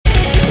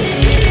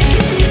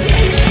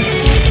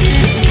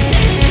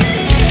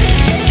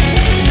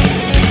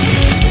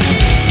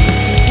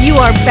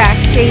are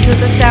backstage with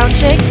the Sound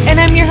Chick, and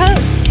I'm your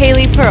host,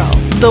 Haley Pearl,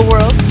 the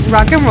world's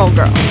rock and roll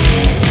girl.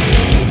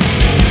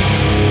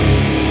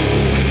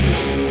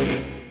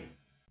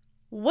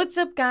 What's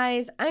up,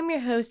 guys? I'm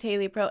your host,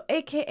 Haley Pearl,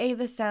 aka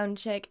the Sound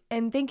Chick,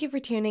 and thank you for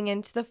tuning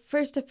in to the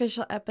first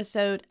official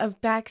episode of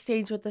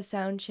Backstage with the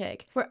Sound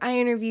Chick, where I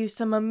interview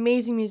some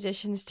amazing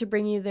musicians to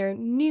bring you their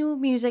new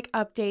music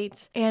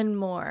updates and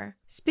more.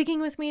 Speaking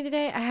with me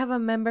today, I have a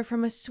member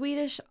from a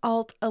Swedish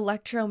alt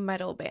electro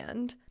metal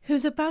band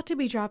who's about to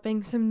be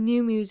dropping some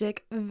new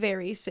music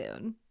very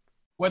soon.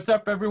 What's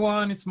up,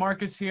 everyone? It's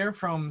Markus here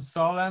from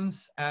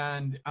Solence,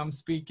 and I'm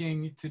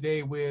speaking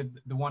today with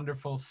the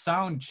wonderful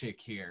Sound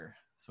Chick here.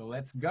 So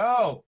let's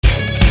go!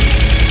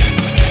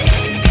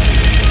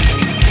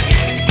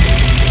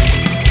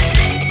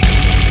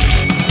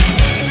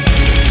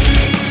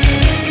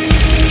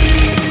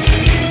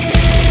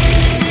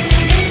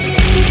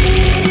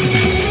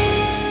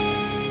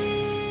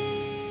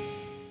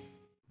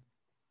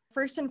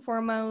 First and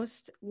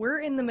foremost, we're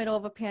in the middle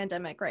of a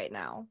pandemic right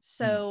now.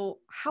 So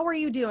how are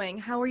you doing?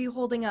 How are you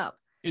holding up?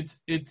 It's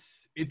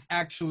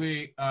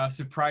actually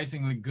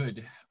surprisingly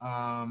good.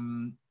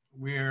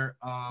 We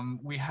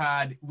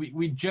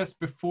just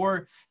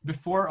before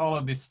all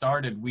of this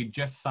started, we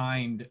just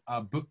signed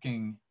a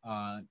booking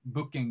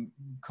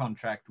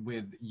contract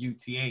with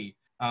UTA,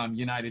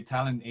 United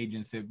Talent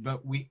Agency,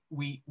 but we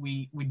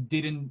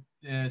didn't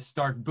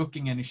start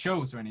booking any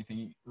shows or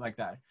anything like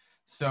that.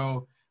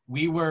 So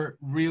we were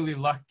really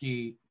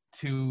lucky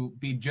to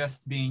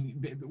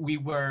we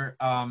were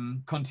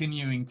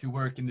continuing to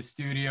work in the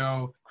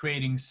studio,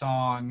 creating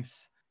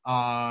songs,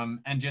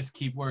 and just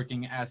keep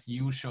working as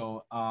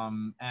usual.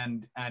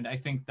 And I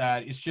think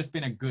that it's just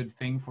been a good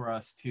thing for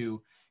us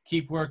to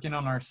keep working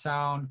on our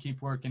sound,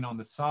 keep working on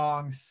the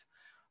songs,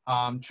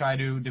 try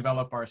to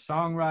develop our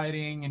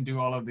songwriting and do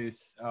all of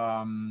these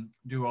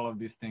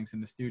things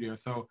in the studio.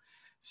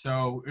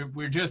 So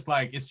we're just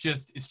like, it's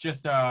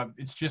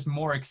just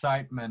more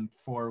excitement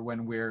for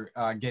when we're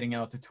getting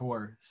out to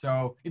tour.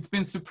 So it's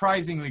been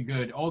surprisingly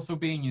good. Also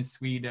being in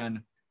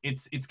Sweden,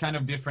 it's kind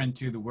of different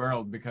to the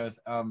world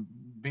because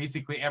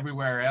basically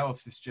everywhere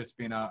else it's just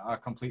been a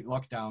complete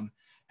lockdown,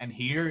 and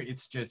here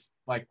it's just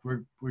like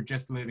we're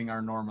just living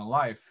our normal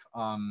life.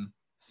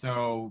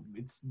 So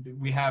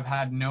we have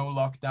had no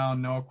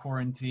lockdown, no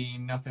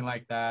quarantine, nothing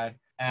like that,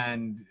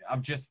 and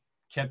I've just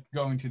kept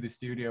going to the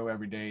studio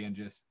every day and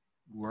just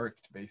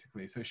worked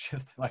basically. So it's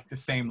just like the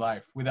same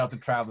life without the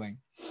traveling.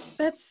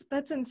 That's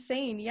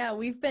insane. Yeah,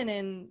 we've been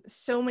in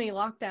so many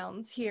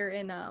lockdowns here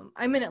in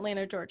I'm in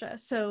Atlanta, Georgia.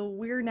 So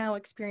we're now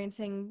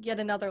experiencing yet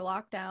another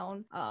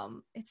lockdown.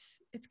 It's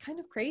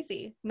kind of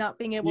crazy not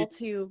being able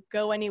to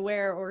go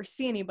anywhere or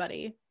see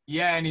anybody.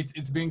 Yeah, and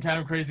it's been kind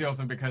of crazy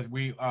also because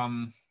we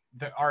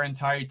our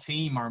entire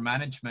team, our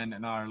management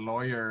and our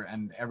lawyer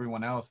and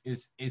everyone else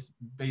is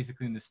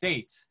basically in the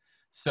States.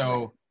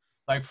 So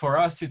like for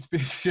us, it's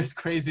just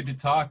crazy to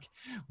talk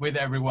with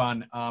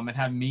everyone and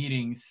have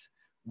meetings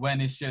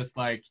when it's just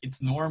like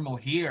it's normal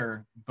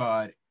here,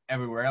 but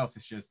everywhere else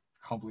is just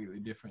completely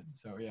different.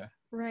 So yeah.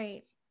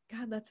 Right.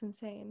 God, that's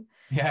insane.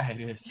 Yeah,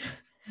 it is.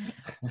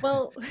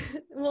 Well,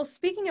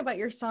 speaking about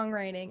your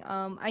songwriting,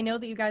 I know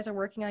that you guys are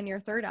working on your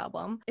third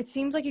album. It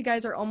seems like you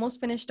guys are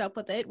almost finished up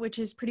with it, which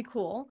is pretty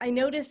cool. I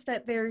noticed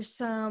that there's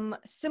some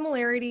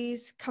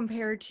similarities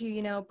compared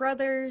to,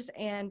 Brothers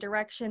and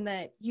direction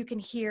that you can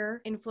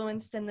hear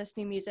influenced in this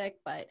new music,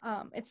 but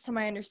it's to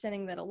my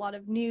understanding that a lot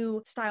of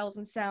new styles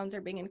and sounds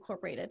are being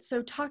incorporated.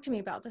 So talk to me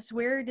about this.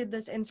 Where did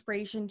this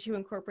inspiration to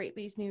incorporate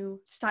these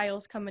new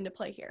styles come into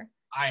play here?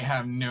 I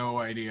have no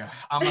idea.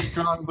 I'm a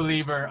strong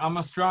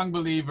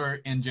believer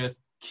in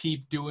just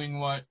keep doing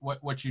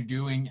what you're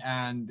doing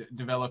and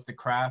develop the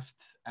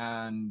craft.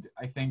 And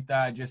I think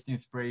that just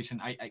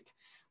inspiration,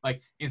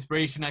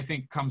 inspiration, I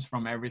think comes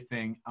from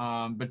everything.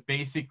 But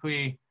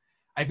basically,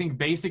 I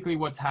think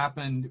what's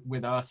happened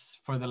with us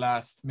for the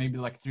last maybe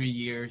like 3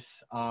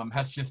 years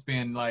has just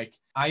been like,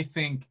 I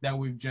think that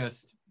we're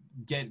just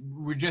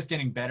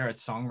getting better at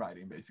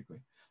songwriting basically.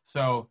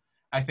 So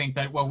I think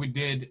that what we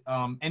did,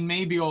 and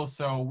maybe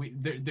also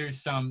there's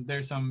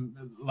some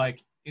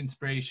like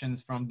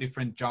inspirations from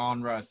different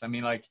genres. I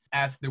mean, like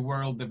as the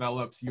world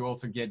develops, you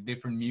also get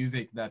different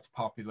music that's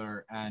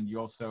popular, and you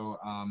also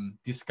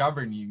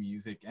discover new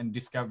music and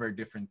discover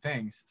different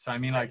things. So I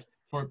mean, like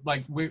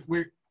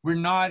we're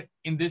not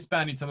in this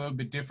band. It's a little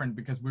bit different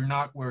because we're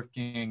not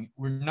working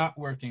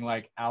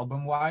like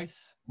album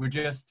wise. We're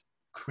just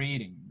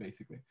creating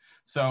basically.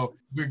 So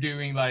we're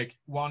doing like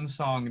one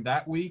song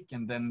that week,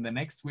 and then the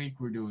next week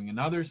we're doing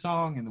another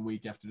song, and the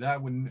week after that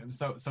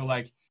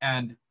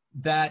and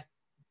that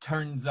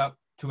turns up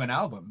to an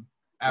album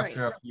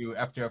after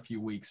a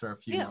few weeks or a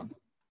few months.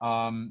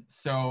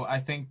 So I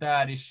think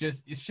that it's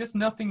just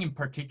nothing in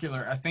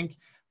particular. I think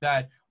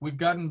that we've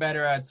gotten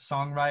better at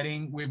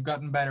songwriting. We've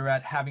gotten better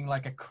at having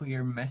like a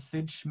clear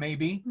message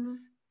maybe.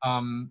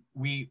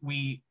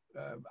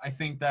 I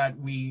think that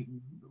we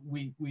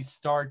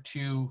start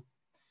to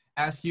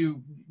as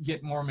you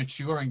get more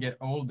mature and get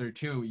older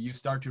too, you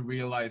start to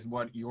realize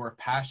what your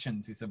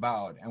passions is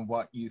about and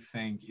what you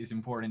think is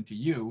important to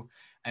you.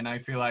 And I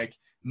feel like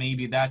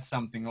maybe that's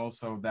something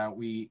also that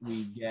we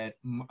get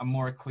a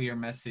more clear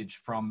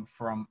message from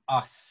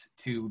us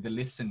to the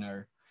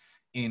listener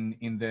in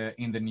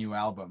the new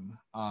album.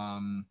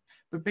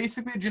 But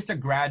basically just a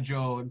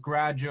gradual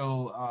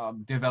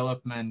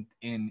development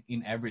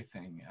in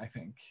everything. I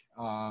think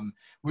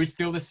we're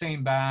still the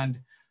same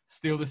band,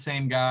 still the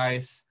same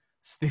guys,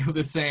 still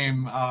the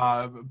same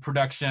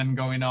production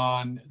going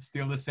on,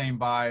 still the same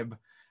vibe.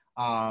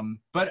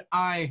 But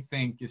I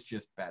think it's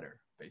just better,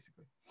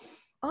 basically.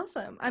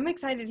 Awesome. I'm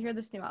excited to hear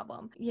this new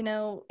album. You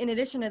know, in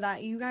addition to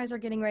that, you guys are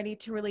getting ready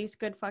to release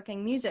Good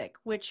Fucking Music,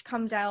 which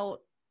comes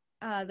out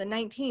the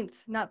 19th,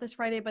 not this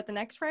Friday, but the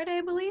next Friday,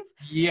 I believe.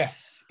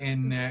 Yes,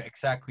 in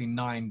exactly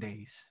 9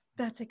 days.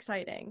 That's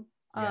exciting.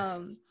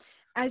 Yes.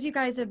 As you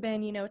guys have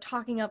been, you know,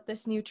 talking up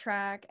this new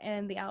track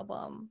and the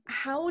album,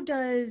 how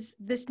does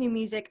this new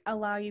music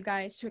allow you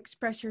guys to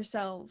express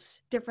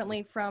yourselves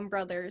differently from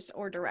Brothers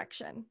or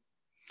Direction?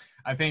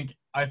 I think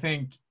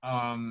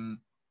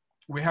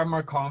we have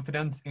more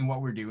confidence in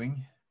what we're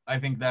doing. I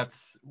think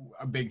that's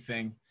a big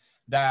thing.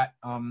 That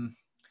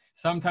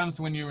sometimes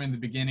when you're in the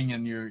beginning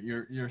and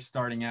you're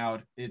starting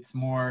out, it's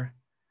more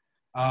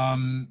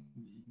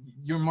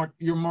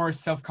you're more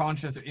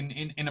self-conscious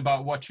in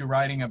about what you're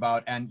writing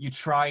about, and you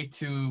try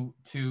to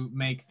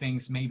make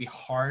things maybe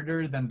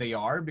harder than they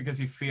are because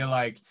you feel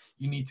like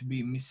you need to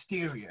be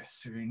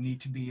mysterious or you need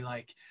to be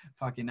like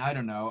fucking, I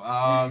don't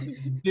know,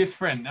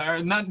 different,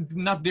 or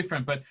not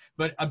different, but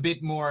a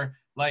bit more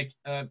like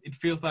it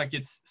feels like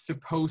it's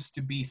supposed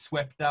to be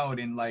swept out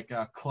in like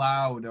a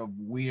cloud of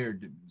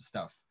weird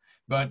stuff.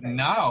 But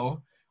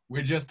now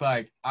we're just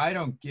like, I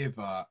don't give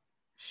a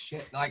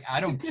shit, like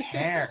I don't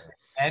care.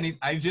 And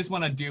I just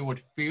want to do what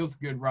feels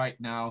good right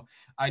now.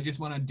 I just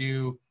want to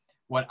do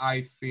what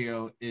I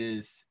feel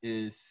is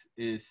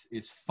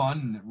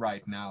fun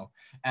right now.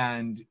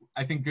 And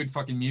I think Good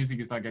Fucking Music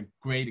is like a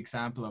great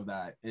example of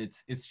that.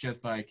 It's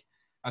just like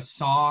a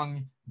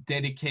song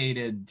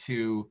dedicated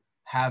to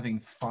having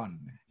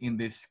fun in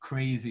this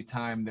crazy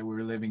time that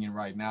we're living in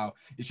right now.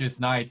 It's just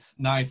nice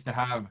to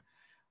have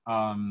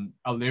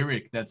a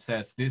lyric that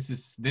says this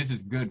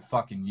is good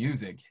fucking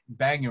music.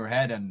 Bang your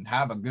head and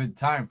have a good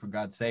time, for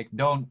God's sake.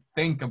 Don't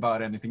think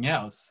about anything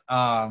else.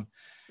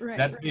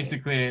 That's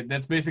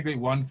basically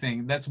one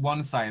thing. That's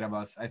one side of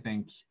us, I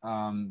think,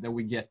 that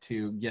we get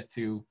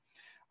to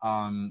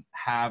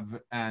have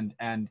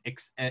and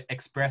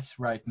express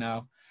right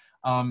now.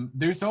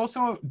 There's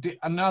also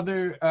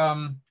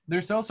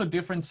there's also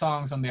different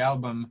songs on the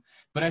album,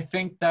 but I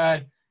think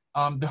that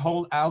the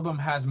whole album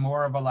has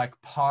more of a like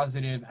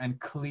positive and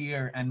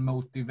clear and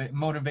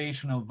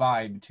motivational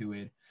vibe to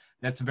it.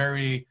 That's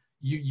very,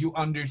 you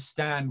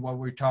understand what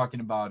we're talking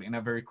about in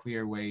a very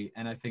clear way,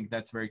 and I think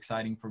that's very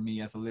exciting for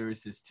me as a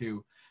lyricist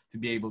too, to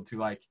be able to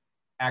like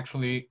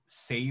actually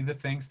say the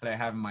things that I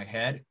have in my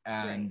head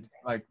and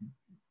like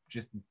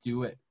just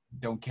do it.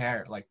 Don't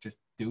care, like just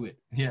do it.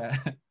 Yeah.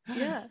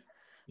 Yeah.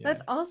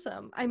 That's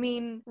awesome. I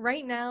mean,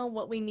 right now,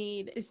 what we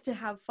need is to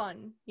have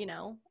fun, you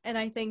know? And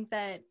I think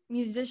that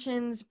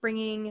musicians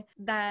bringing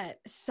that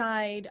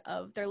side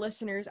of their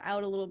listeners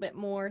out a little bit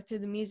more through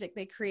the music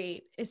they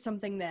create is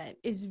something that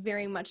is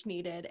very much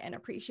needed and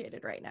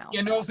appreciated right now. Yeah,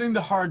 and also in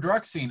the hard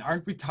rock scene,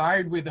 aren't we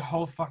tired with the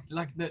whole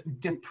like the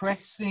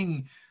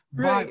depressing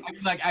vibe?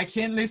 Like, I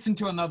can't listen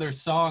to another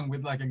song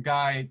with like a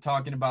guy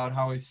talking about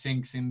how he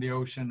sinks in the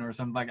ocean or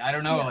something. Like, I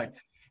don't know. Yeah. Like,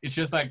 it's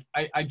just like,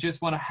 I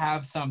just want to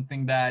have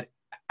something that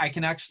I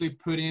can actually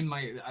put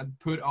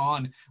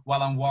on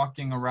while I'm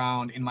walking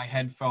around in my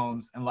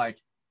headphones and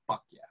like,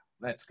 fuck yeah,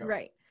 let's go.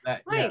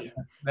 That's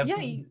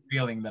the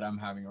feeling that I'm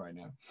having right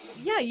now.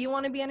 Yeah, you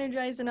want to be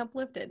energized and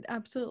uplifted.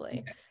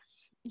 Absolutely.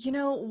 Yes. You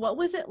know, what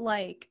was it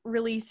like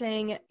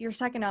releasing your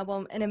second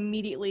album and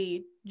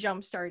immediately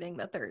jump-starting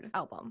the third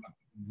album?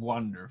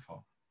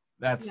 Wonderful.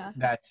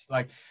 That's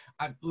like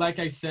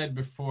I said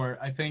before,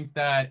 I think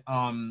that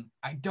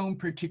I don't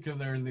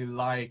particularly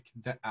like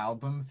the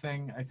album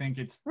thing. I think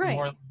it's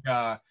more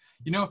like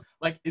you know,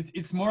 like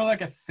it's more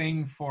like a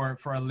thing for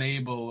a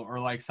label or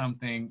like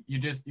something. You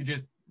just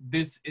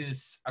this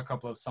is a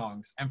couple of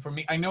songs. And for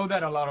me, I know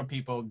that a lot of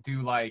people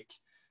do like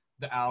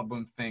the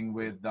album thing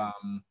with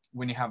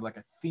when you have like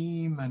a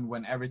theme and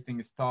when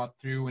everything is thought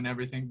through and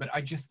everything, but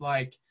I just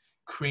like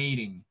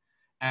creating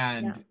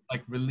and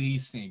like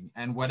releasing,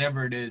 and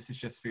whatever it is, it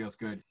just feels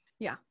good.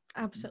 Yeah,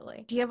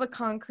 absolutely. Do you have a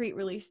concrete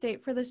release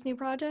date for this new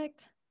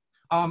project?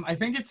 I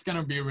think it's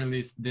gonna be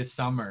released this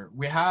summer.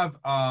 We have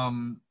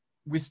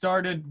we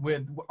started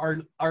with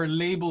our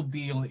label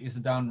deal is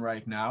done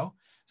right now,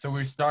 so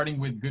we're starting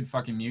with Good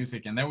Fucking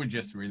Music, and then we're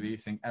just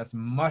releasing as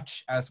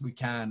much as we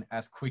can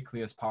as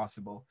quickly as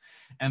possible.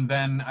 And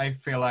then I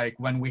feel like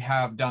when we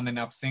have done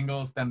enough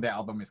singles, then the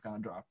album is gonna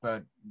drop,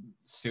 but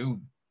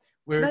soon.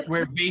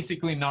 We're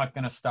basically not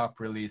gonna stop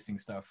releasing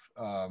stuff,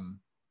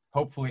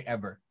 hopefully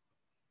ever.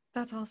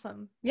 That's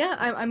awesome. Yeah,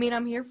 I mean,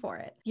 I'm here for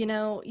it. You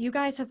know, you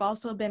guys have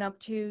also been up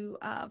to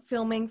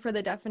filming for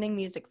the Deafening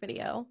music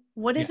video.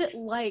 What Yeah. is it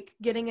like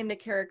getting into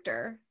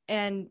character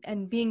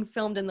and being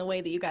filmed in the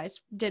way that you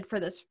guys did for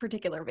this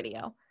particular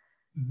video?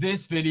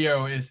 This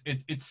video is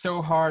it's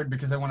so hard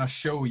because I want to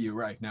show you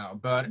right now,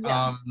 but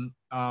Yeah.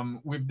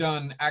 we've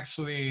done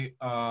actually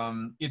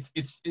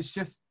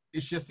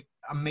it's just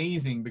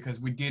amazing because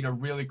we did a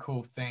really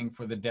cool thing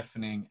for the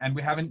Deafening, and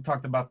we haven't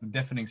talked about the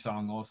Deafening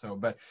song also,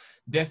 but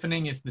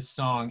Deafening is the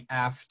song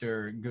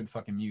after Good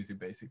Fucking Music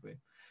basically.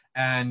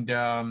 And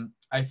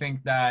I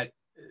think that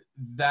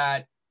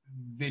that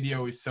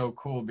video is so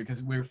cool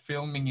because we're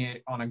filming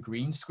it on a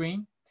green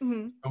screen.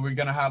 Hmm. So we're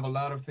gonna have a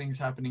lot of things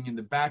happening in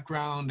the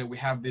background, and we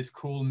have this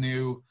cool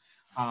new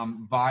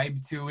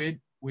vibe to it,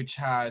 which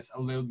has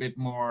a little bit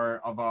more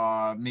of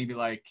a maybe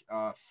like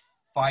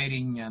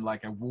fighting and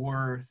like a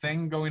war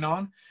thing going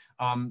on.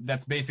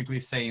 That's basically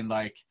saying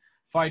like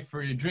fight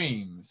for your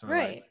dreams, or like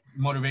Right.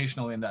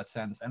 motivational in that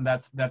sense, and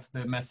that's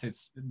the message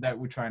that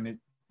we're trying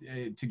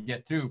to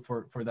get through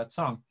for that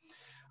song.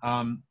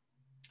 Um,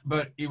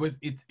 but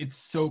it's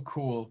so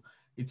cool.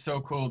 It's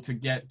so cool to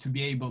get to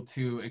be able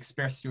to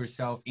express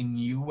yourself in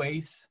new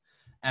ways.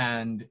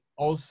 And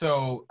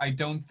also I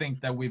don't think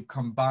that we've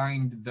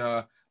combined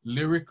the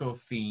lyrical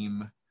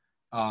theme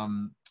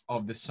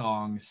of the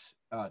songs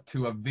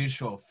to a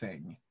visual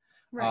thing.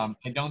 Right.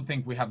 I don't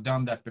think we have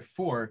done that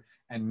before,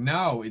 and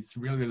now it's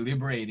really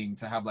liberating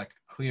to have like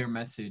a clear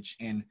message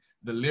in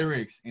the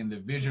lyrics, in the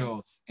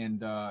visuals, in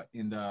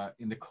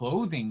the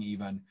clothing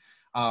even.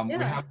 We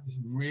Yeah. have this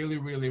really,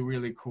 really,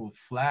 really cool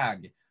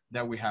flag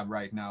that we have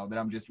right now that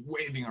I'm just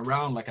waving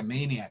around like a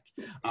maniac,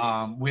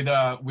 with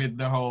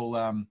the whole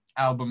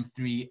album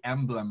 3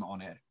 emblem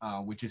on it,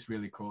 which is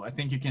really cool. I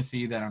think you can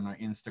see that on our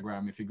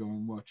Instagram if you go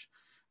and watch.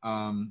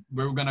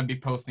 We're gonna be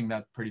posting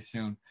that pretty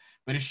soon.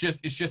 But it's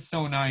just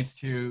so nice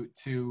to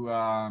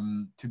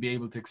be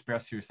able to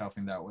express yourself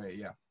in that way.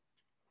 Yeah.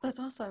 That's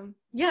awesome.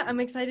 Yeah, I'm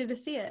excited to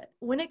see it.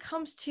 When it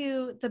comes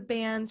to the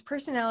band's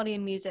personality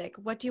and music,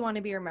 what do you want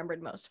to be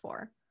remembered most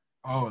for?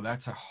 Oh,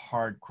 that's a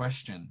hard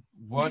question.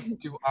 What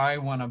do I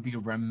want to be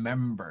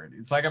remembered?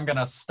 It's like I'm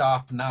gonna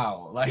stop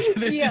now. Like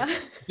Yeah.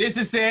 this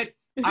is it.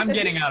 I'm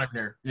getting out of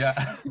here. Yeah.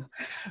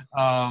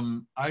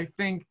 I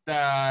think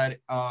that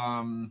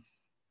I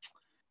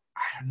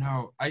don't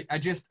know. I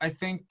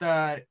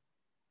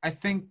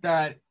think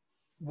that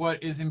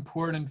what is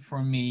important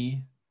for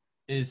me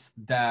is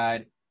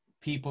that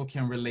people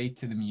can relate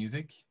to the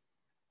music.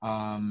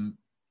 Um,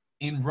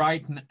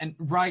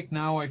 right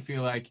now, I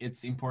feel like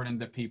it's important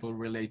that people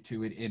relate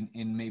to it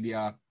in maybe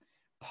a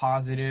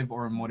positive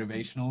or a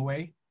motivational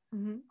way.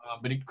 Hmm.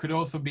 But it could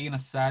also be in a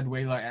sad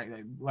way,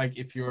 like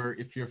if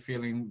you're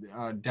feeling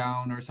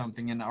down or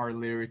something, and our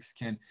lyrics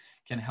can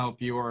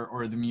help you,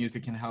 or the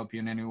music can help you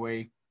in any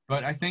way.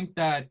 But I think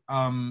that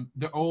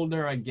the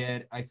older I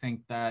get, I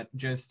think that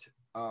just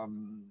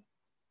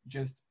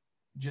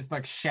just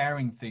like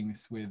sharing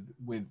things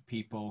with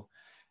people,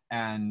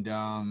 and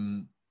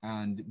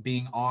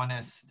being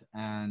honest,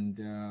 and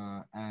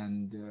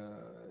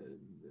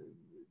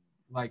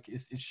like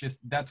it's just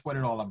that's what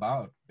it's all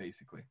about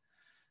basically.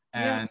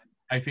 Yeah. And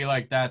I feel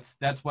like that's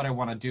what I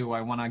want to do.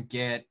 I want to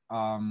get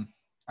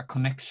a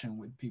connection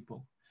with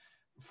people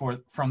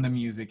from the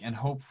music, and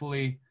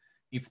hopefully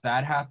if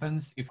that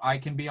happens, if I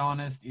can be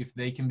honest, if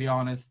they can be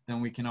honest, then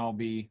we can all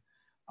be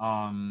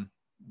um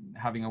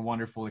having a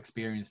wonderful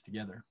experience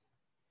together.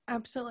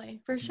 Absolutely,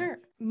 for Yeah. sure.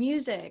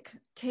 Music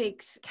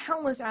takes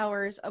countless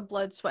hours of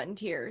blood, sweat, and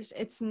tears.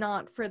 It's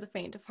not for the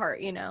faint of heart,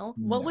 you know?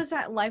 What No. was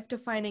that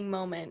life-defining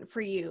moment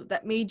for you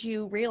that made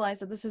you realize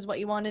that this is what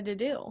you wanted to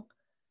do?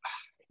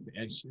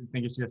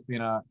 Think it's just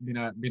been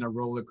a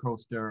roller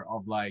coaster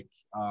of like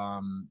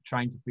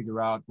trying to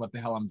figure out what the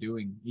hell I'm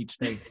doing each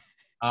day.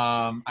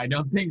 I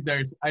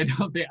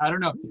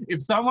don't know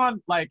if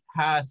someone like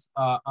has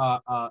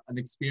an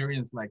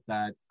experience like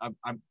that.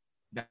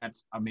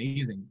 That's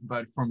amazing.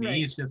 But for me,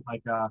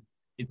 Right.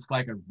 it's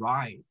like a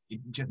ride. It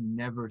just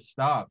never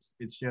stops.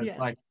 It's just Yeah.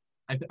 like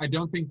I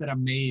don't think that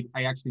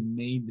I actually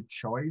made the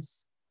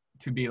choice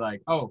to be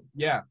like, oh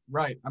yeah,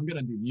 right, I'm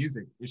gonna do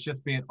music. It's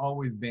just been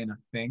always been a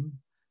thing.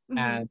 Hmm.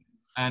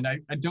 And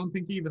I don't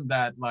think even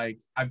that like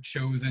I've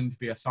chosen to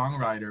be a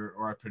songwriter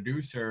or a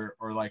producer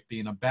or like be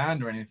in a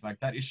band or anything like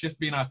that. It's just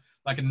been a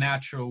like a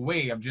natural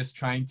way of just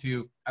trying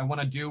to I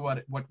want to do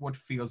what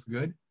feels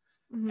good.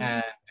 Hmm.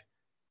 And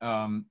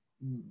um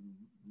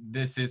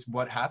this is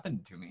what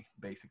happened to me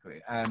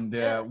basically. And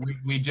Yeah.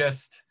 we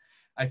just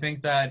I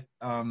think that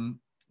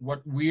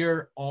what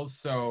we're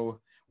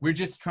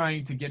just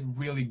trying to get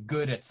really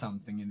good at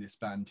something in this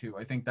band too.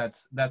 I think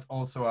that's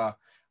also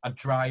a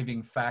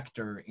driving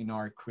factor in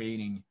our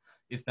creating,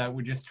 is that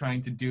we're just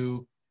trying to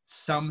do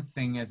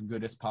something as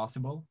good as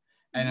possible.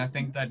 And I Hmm.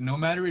 think that no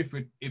matter if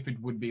it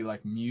would be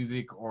like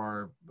music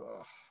or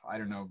I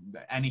don't know,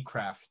 any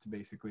craft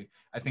basically,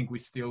 I think we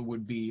still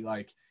would be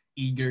like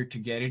eager to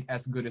get it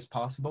as good as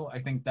possible. I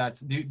think that's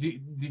do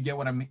you get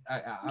what I mean?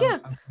 Yeah.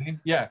 I'm saying?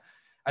 Yeah.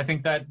 I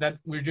think that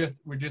we're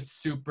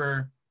just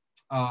super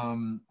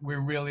we're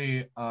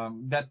really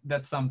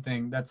that's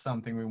something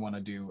we want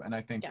to do, and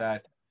I think Yeah.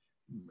 that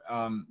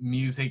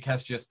music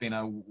has just been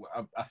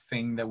a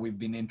thing that we've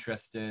been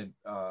interested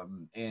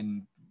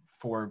in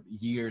for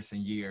years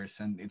and years,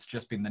 and it's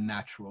just been the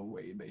natural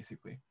way,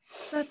 basically.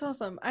 That's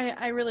awesome.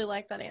 I really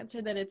like that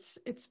answer, that it's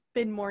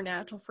been more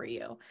natural for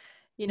you.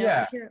 You know,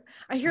 Yeah,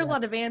 I hear a yeah.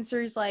 lot of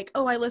answers like,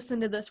 "Oh, I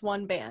listened to this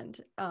one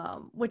band,"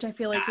 which I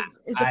feel like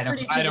is a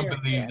pretty I don't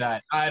generic believe answer.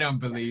 that. I don't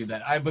believe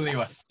that. I believe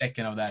a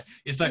second of that.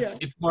 It's like Yeah.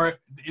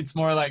 it's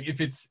more like if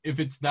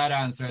it's that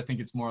answer, I think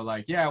it's more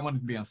like, yeah, I wanted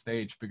to be on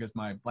stage because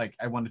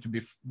I wanted to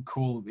be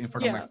cool in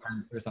front of my Yeah.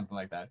 friends or something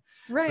like that.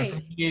 But for Right.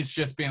 me, it's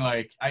just been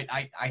like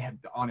I had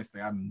honestly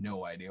I have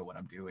no idea what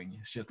I'm doing.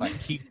 It's just like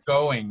keep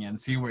going and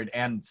see where it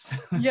ends.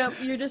 Yep,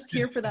 you're just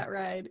here for that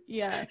ride.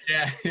 Yeah.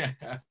 Yeah, yeah,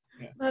 yeah.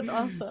 That's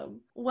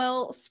awesome.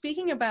 Well,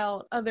 speaking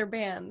about other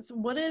bands,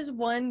 what is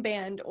one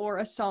band or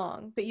a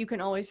song that you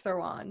can always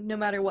throw on, no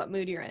matter what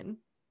mood you're in?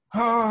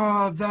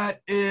 Oh,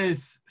 that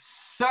is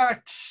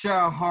such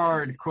a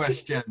hard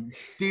question.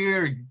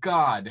 Dear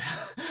God.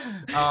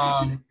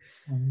 Um,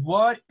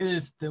 what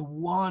is the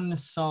one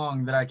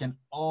song that I can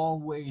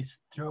always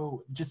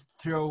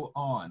throw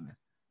on?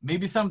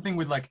 Maybe something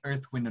with like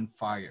Earth, Wind, and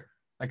Fire.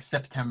 Like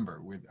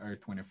September with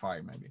Earth, Wind, and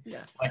Fire, maybe.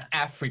 Yes. Like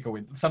Africa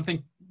with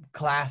something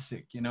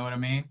classic, you know what I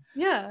mean?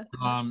 Yeah.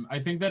 I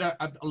think that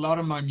a lot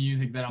of my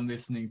music that I'm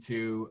listening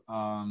to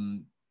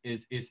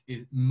is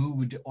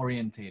mood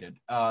orientated.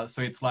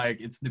 So it's like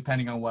it's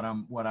depending on what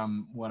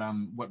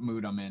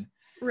mood I'm in.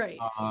 Right.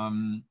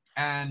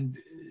 And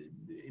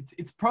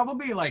it's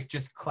probably like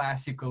just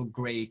classical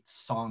great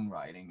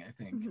songwriting. I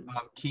think Mhm.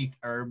 Keith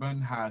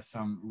Urban has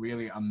some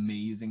really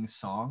amazing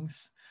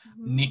songs.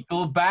 Mhm.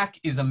 Nickelback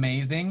is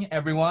amazing.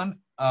 Everyone,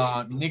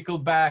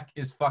 Nickelback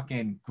is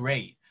fucking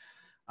great.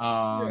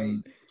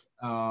 Right.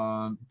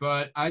 Um,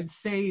 but I'd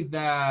say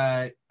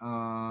that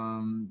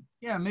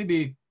yeah,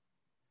 maybe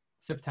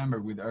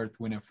September with Earth,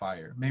 Wind, and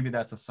Fire. Maybe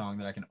that's a song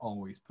that I can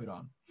always put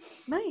on.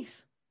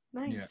 Nice.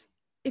 Yeah. Nice.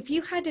 If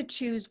you had to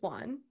choose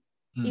one,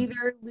 Mm.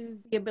 either lose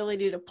the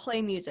ability to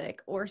play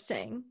music or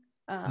sing,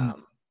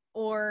 Mm.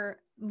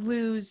 or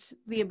lose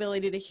the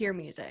ability to hear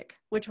music,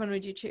 which one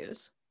would you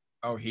choose?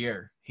 Oh,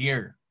 here.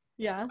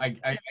 Yeah.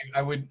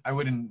 I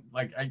wouldn't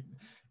like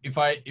if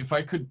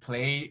I could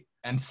play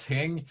and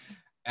sing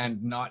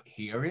and not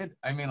hear it.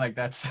 I mean, like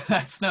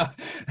that's not.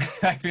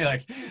 I feel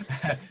like,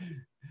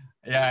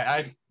 yeah.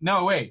 I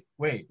no wait.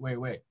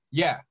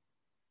 Yeah,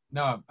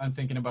 no, I'm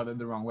thinking about it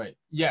the wrong way.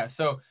 Yeah,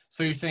 so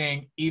you're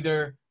saying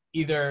either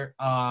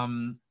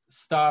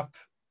stop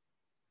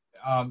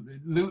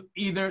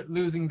either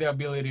losing the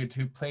ability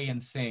to play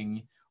and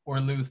sing or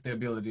lose the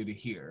ability to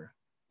hear.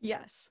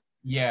 Yes.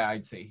 Yeah,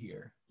 I'd say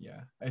here.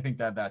 Yeah, I think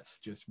that that's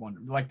just one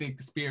like the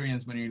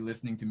experience when you're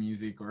listening to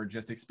music or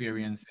just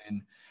experience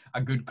in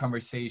a good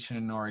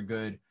conversation or a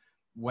good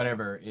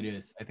whatever it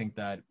is. I think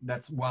that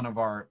that's one of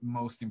our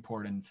most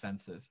important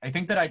senses. I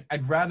think that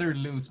I'd rather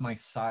lose my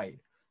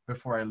sight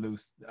before I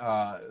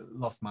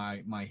lost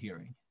my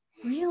hearing.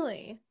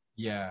 Really?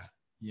 Yeah,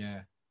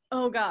 yeah.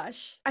 Oh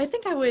gosh. I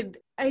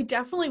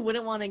definitely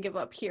wouldn't want to give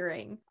up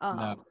hearing.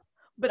 No.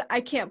 But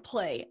I can't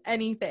play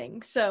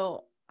anything.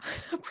 So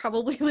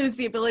probably lose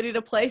the ability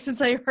to play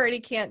since I already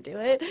can't do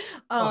it.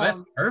 Oh, that's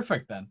Um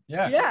perfect then.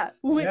 Yeah, yeah,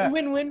 yeah.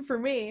 win-win for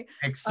me.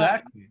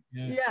 Exactly.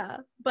 Yeah, Yeah,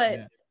 but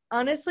yeah.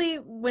 honestly,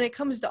 when it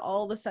comes to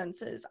all the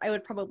senses, I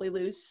would probably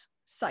lose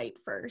sight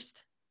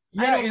first.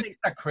 I Yeah, don't isn't think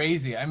that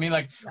crazy? I mean,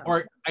 like, no.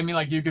 or I mean,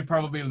 like, you could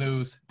probably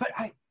lose, but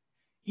I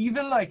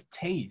even like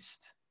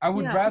taste. I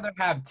would Yeah. rather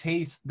have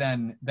taste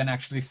than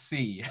actually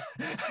see.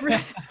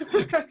 Right.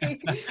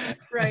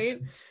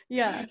 Right.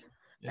 Yeah.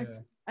 I,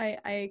 Yeah.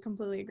 I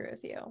completely agree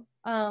with you.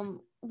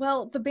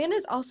 Well, the band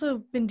has also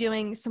been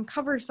doing some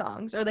cover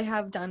songs, or they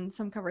have done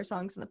some cover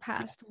songs in the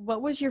past.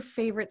 What was your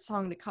favorite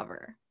song to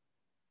cover?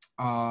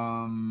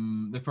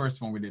 The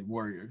first one we did,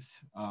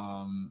 Warriors.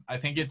 I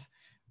think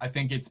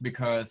it's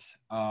because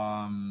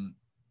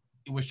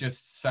it was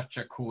just such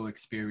a cool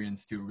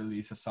experience to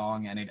release a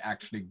song and it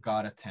actually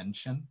got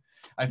attention.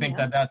 I think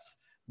Yeah.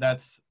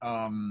 that's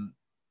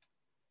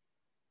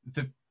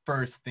the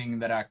first thing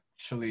that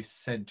actually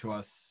said to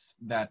us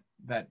that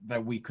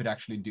we could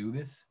actually do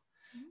this,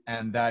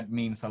 and that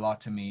means a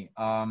lot to me.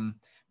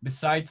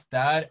 Besides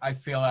that, I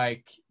feel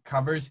like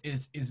covers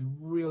is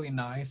really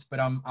nice, but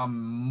I'm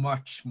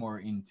much more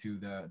into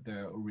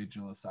the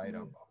original side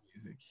of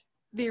music.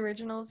 The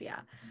originals, yeah.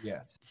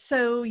 Yes.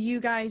 So you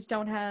guys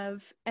don't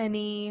have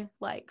any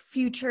like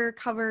future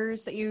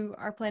covers that you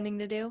are planning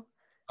to do?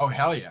 Oh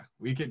hell yeah.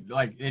 We could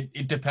like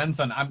it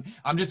depends on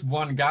I'm just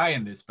one guy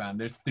in this band.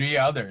 There's three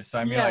others. So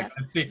I mean like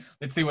Yeah.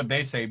 let's see what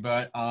they say.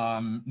 But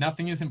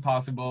nothing is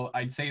impossible.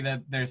 I'd say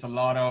that there's a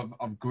lot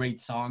of great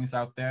songs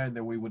out there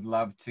that we would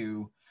love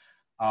to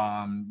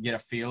get a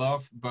feel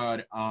of.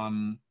 But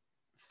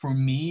for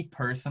me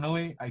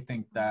personally, I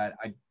think that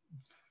I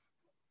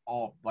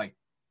all like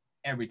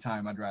every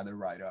time I'd rather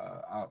write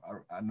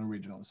an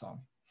original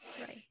song.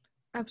 Right.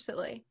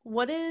 Absolutely.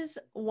 What is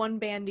one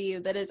band to you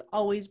that has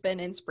always been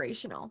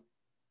inspirational?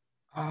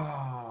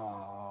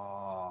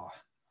 Oh,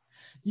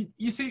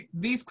 you see,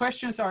 these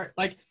questions are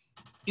like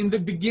in the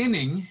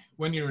beginning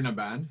when you're in a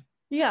band.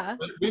 Yeah.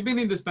 But we've been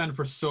in this band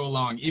for so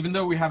long, even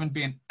though we haven't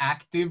been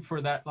active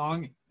for that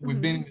long. We've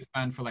been in this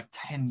band for like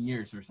 10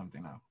 years or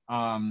something now.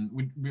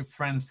 We're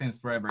friends since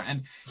forever.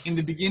 And in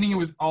the beginning, it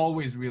was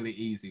always really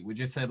easy. We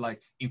just said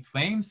like In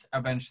Flames,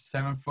 Avenged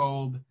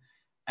Sevenfold,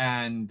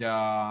 and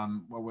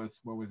what was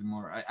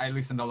more? I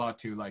listened a lot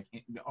to like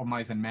Of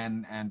Mice and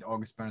Men and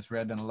August Burns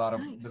Red and a lot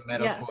of the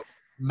Nice. Yeah.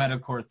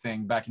 metalcore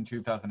thing back in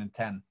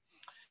 2010.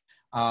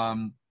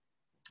 Um,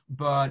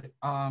 but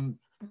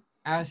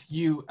as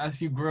you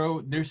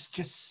grow, there's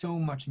just so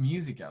much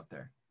music out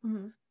there,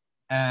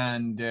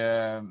 and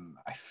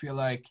I feel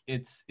like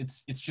it's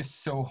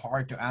just so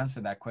hard to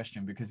answer that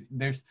question, because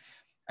there's,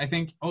 I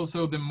think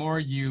also the more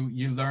you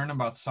learn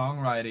about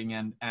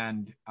songwriting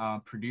and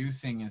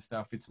producing and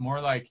stuff, it's more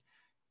like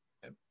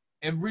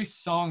every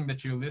song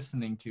that you're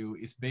listening to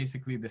is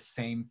basically the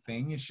same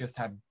thing. It's just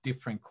have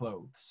different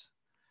clothes.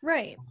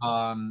 Right.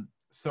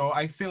 So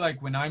I feel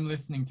like when I'm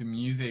listening to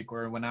music,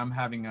 or when I'm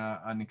having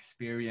an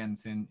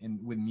experience in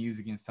with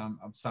music in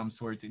some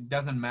sorts, it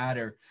doesn't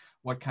matter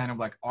what kind of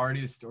like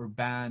artist or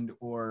band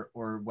or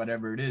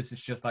whatever it is.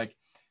 It's just like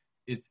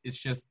it's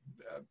just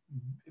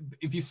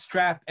if you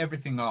strap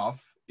everything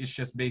off, it's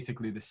just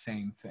basically the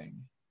same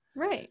thing.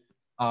 Right.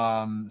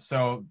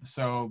 So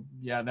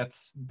yeah,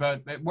 that's.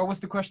 But what was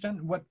the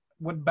question?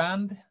 What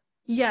band?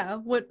 Yeah.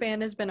 What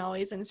band has been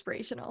always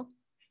inspirational?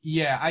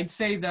 Yeah, I'd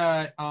say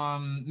that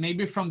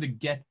maybe from the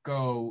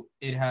get-go,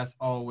 it has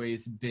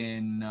always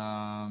been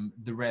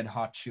the Red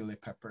Hot Chili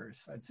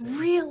Peppers, I'd say.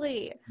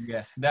 Really?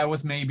 Yes, that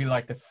was maybe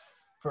like the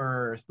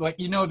first, like,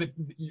 that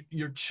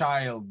your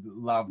child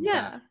loved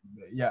that.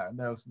 Yeah.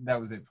 Yeah, that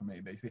was it for me,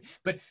 basically.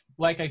 But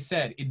like I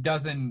said, it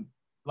doesn't,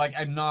 like,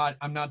 I'm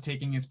not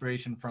taking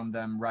inspiration from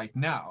them right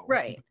now.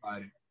 Right.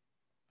 But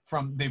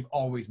they've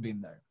always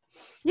been there.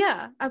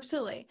 Yeah,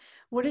 absolutely.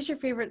 What is your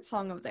favorite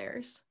song of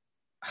theirs?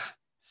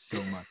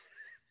 So much.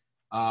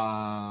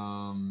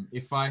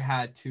 If I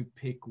had to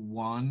pick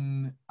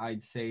one,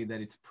 I'd say that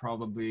it's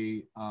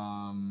probably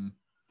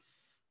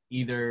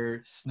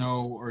either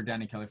Snow or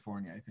Danny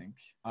California, I think.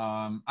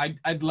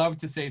 I'd love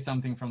to say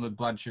something from the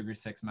Blood Sugar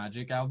Sex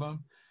Magic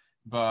album,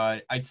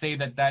 but I'd say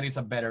that is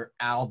a better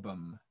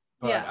album.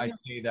 But Yeah. I'd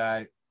say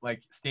that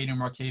like Stadium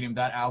Arcadium,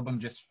 that album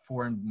just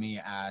formed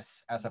me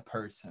as a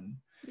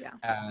person. Yeah.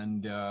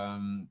 And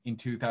in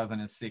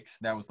 2006,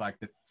 that was like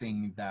the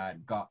thing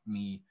that got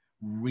me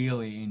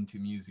really into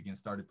music and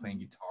started playing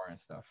guitar and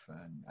stuff.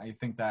 And I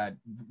think that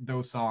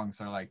those songs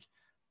are like,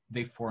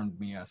 they formed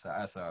me as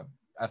an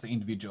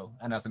individual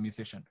and as a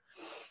musician.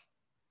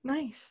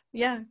 Nice.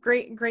 Yeah,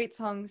 great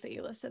songs that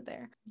you listed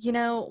there.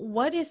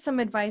 What is some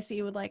advice that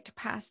you would like to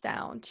pass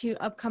down to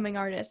upcoming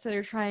artists that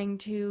are trying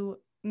to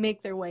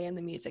make their way in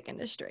the music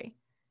industry?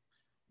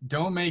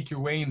 Don't make your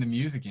way in the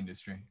music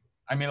industry.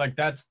 I mean, like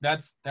that's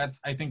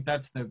I think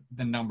that's the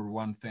number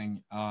one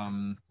thing.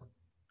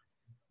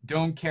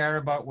 Don't care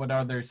about what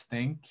others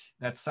think.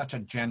 That's such a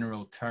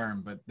general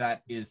term, but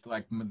that is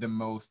like the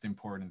most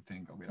important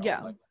thing of it all.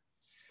 Yeah. Like,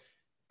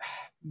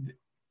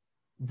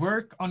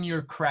 work on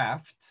your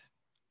craft.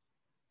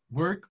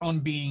 Work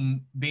on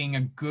being a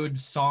good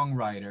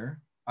songwriter,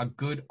 a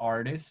good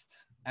artist,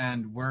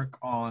 and work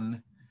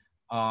on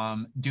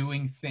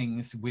doing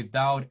things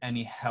without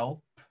any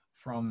help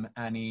from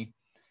any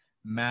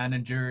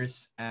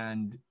managers,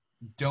 and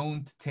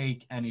don't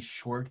take any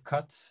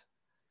shortcuts.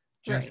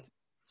 Just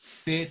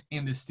sit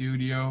in the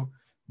studio,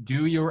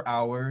 do your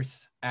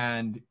hours,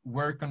 and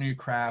work on your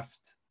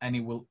craft, and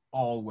it will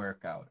all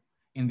work out.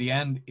 In the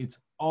end,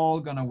 it's all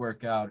gonna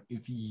work out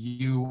if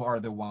you are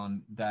the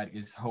one that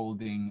is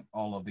holding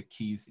all of the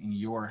keys in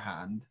your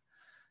hand.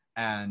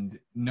 And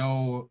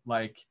no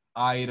like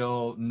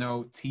idol,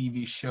 no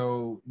TV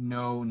show,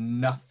 no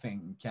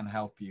nothing can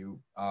help you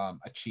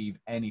achieve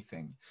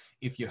anything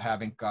if you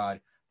haven't got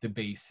the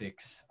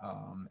basics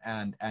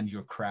and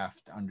your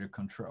craft under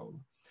control.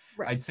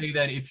 Right. I'd say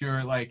that if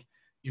you're like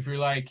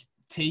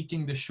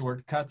taking the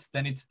shortcuts,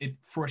 then it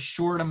for a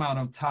short amount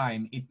of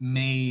time it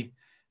may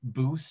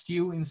boost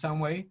you in some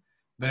way.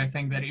 But I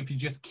think that if you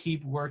just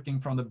keep working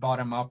from the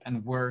bottom up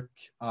and work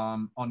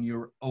on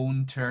your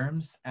own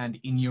terms and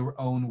in your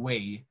own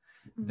way,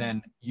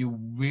 then you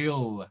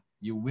will.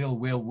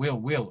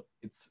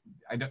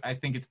 I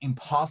think it's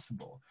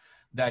impossible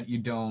that you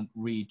don't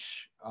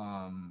reach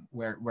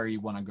where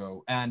you want to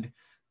go. And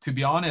to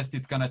be honest,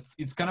 it's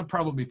gonna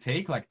probably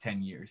take like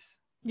 10 years.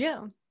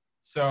 Yeah.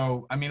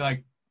 So I mean,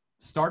 like,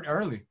 start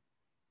early.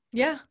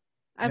 Yeah.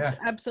 Yeah.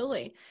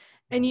 Absolutely.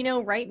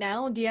 And right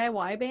now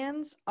DIY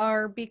bands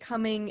are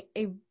becoming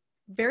a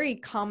very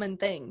common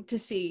thing to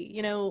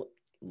see.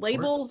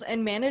 Labels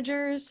and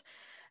managers,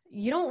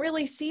 you don't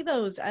really see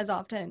those as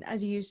often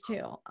as you used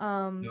to.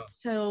 No.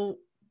 So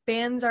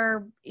bands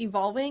are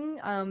evolving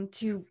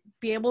to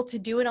be able to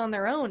do it on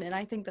their own, and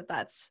I think that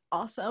that's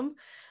awesome.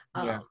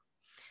 Yeah.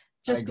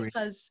 Just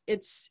because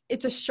it's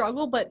a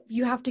struggle, but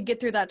you have to get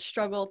through that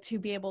struggle to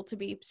be able to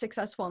be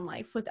successful in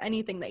life with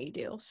anything that you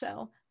do.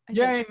 So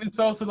Yeah, and it's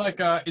also like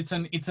it's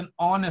an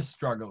honest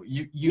struggle.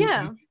 You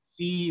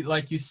see,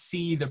 like, you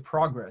see the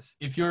progress.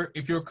 If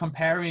you're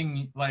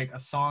comparing like a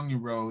song you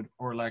wrote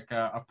or like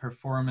a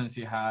performance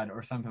you had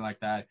or something like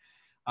that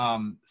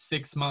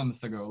 6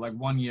 months ago, like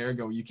 1 year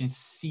ago, you can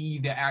see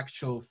the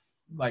actual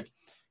like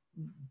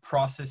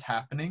process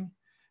happening.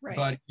 Right.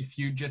 But if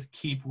you just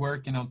keep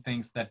working on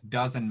things that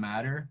doesn't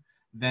matter,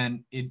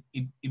 then it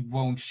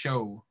won't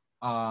show.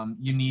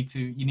 You need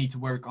to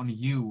work on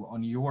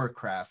your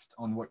craft,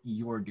 on what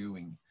you're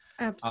doing.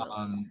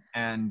 Absolutely.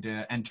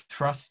 And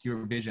trust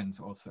your visions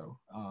also.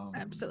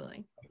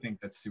 Absolutely. I think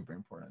that's super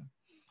important.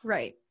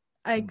 Right.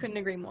 I couldn't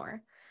agree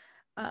more.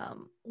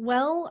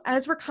 Well,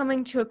 as we're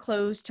coming to a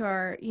close to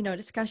our,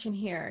 discussion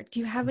here, do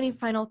you have any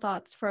final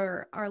thoughts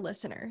for our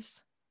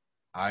listeners?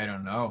 I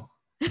don't know.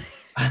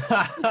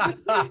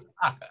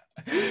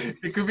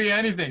 It could be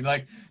anything.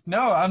 Like,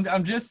 no,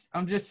 I'm just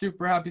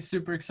super happy,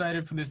 super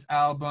excited for this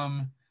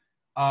album.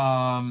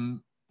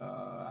 I'm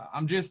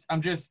just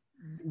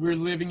we're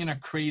living in a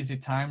crazy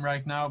time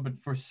right now, but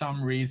for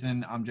some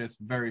reason I'm just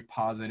very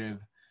positive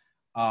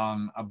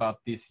about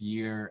this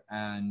year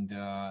and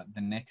the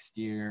next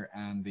year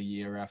and the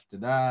year after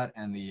that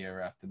and the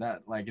year after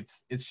that. Like,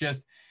 it's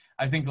just,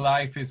 I think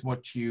life is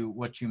what you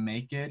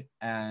make it,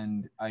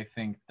 and I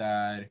think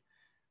that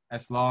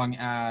as long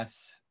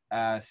as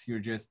you're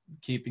just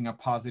keeping a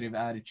positive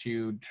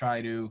attitude,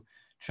 try to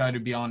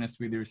be honest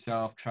with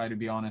yourself, try to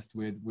be honest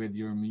with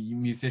your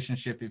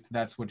musicianship, if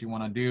that's what you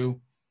want to do,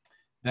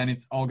 then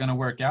it's all gonna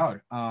work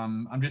out.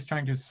 I'm just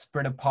trying to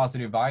spread a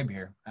positive vibe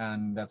here,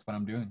 and that's what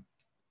I'm doing.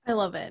 I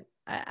love it.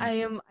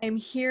 I'm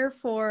here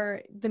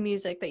for the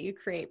music that you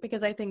create,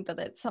 because I think that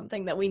it's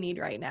something that we need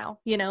right now.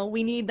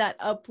 We need that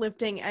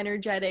uplifting,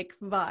 energetic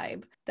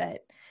vibe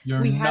that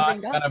You're we not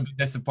haven't got. gonna be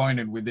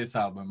disappointed with this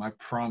album, I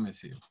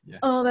promise you. Yes.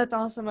 Oh, that's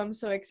awesome. I'm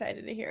so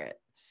excited to hear it.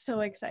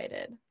 So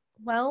excited.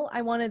 Well,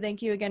 I want to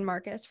thank you again,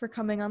 Markus, for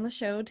coming on the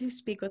show to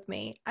speak with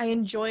me. I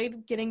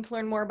enjoyed getting to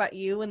learn more about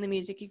you and the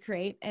music you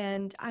create,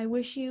 and I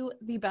wish you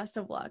the best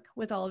of luck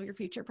with all of your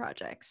future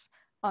projects,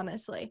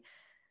 honestly.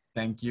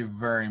 Thank you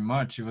very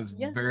much. It was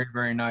very,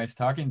 very nice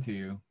talking to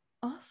you.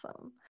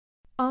 Awesome.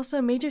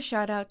 Also, major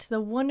shout out to the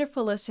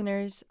wonderful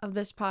listeners of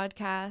this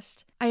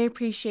podcast. I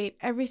appreciate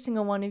every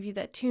single one of you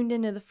that tuned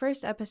into the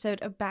first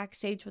episode of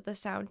Backstage with the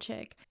Sound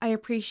Chick. I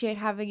appreciate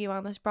having you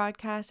on this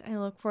broadcast, and I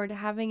look forward to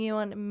having you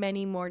on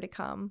many more to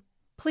come.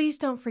 Please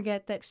don't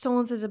forget that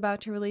Solence is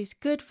about to release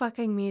good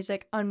fucking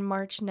music on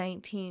March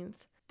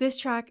 19th. This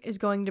track is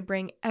going to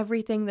bring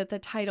everything that the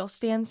title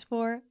stands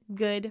for: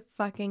 good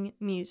fucking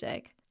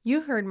music.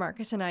 You heard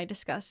Markus and I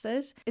discuss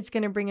this. It's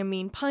going to bring a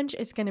mean punch.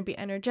 It's going to be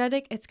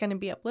energetic. It's going to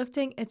be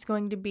uplifting. It's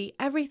going to be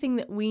everything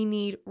that we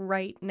need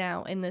right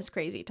now in this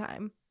crazy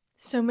time.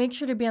 So make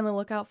sure to be on the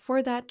lookout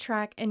for that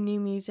track and new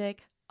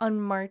music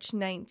on March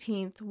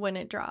 19th when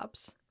it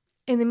drops.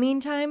 In the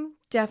meantime,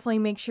 definitely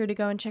make sure to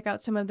go and check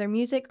out some of their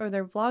music or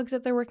their vlogs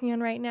that they're working on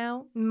right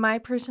now. My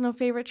personal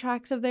favorite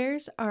tracks of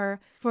theirs are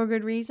For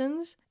Good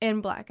Reasons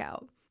and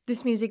Blackout.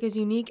 This music is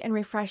unique and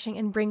refreshing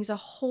and brings a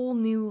whole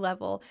new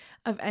level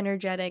of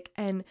energetic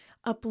and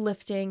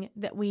uplifting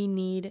that we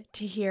need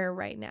to hear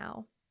right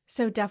now.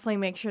 So definitely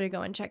make sure to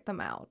go and check them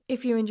out.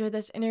 If you enjoyed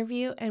this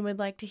interview and would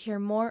like to hear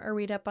more or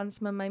read up on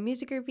some of my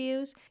music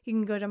reviews, you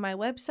can go to my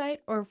website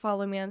or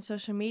follow me on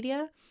social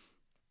media.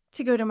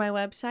 To go to my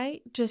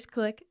website, just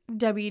click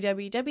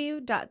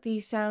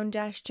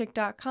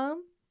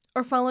www.thesound-chick.com.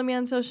 or follow me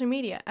on social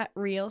media at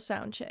Real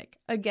Sound Chick.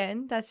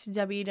 Again, that's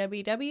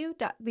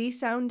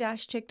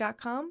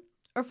www.thesound-chick.com,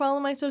 or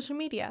follow my social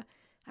media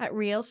at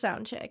Real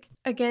Sound Chick.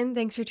 Again,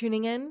 thanks for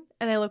tuning in,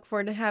 and I look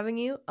forward to having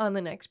you on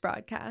the next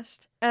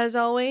broadcast. As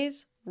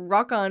always,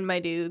 rock on, my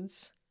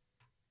dudes.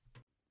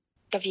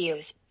 The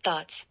views,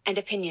 thoughts, and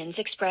opinions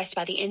expressed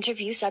by the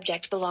interview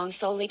subject belong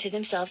solely to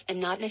themselves and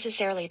not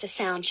necessarily the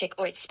Sound Chick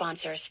or its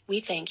sponsors.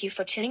 We thank you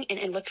for tuning in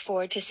and look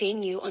forward to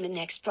seeing you on the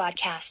next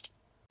broadcast.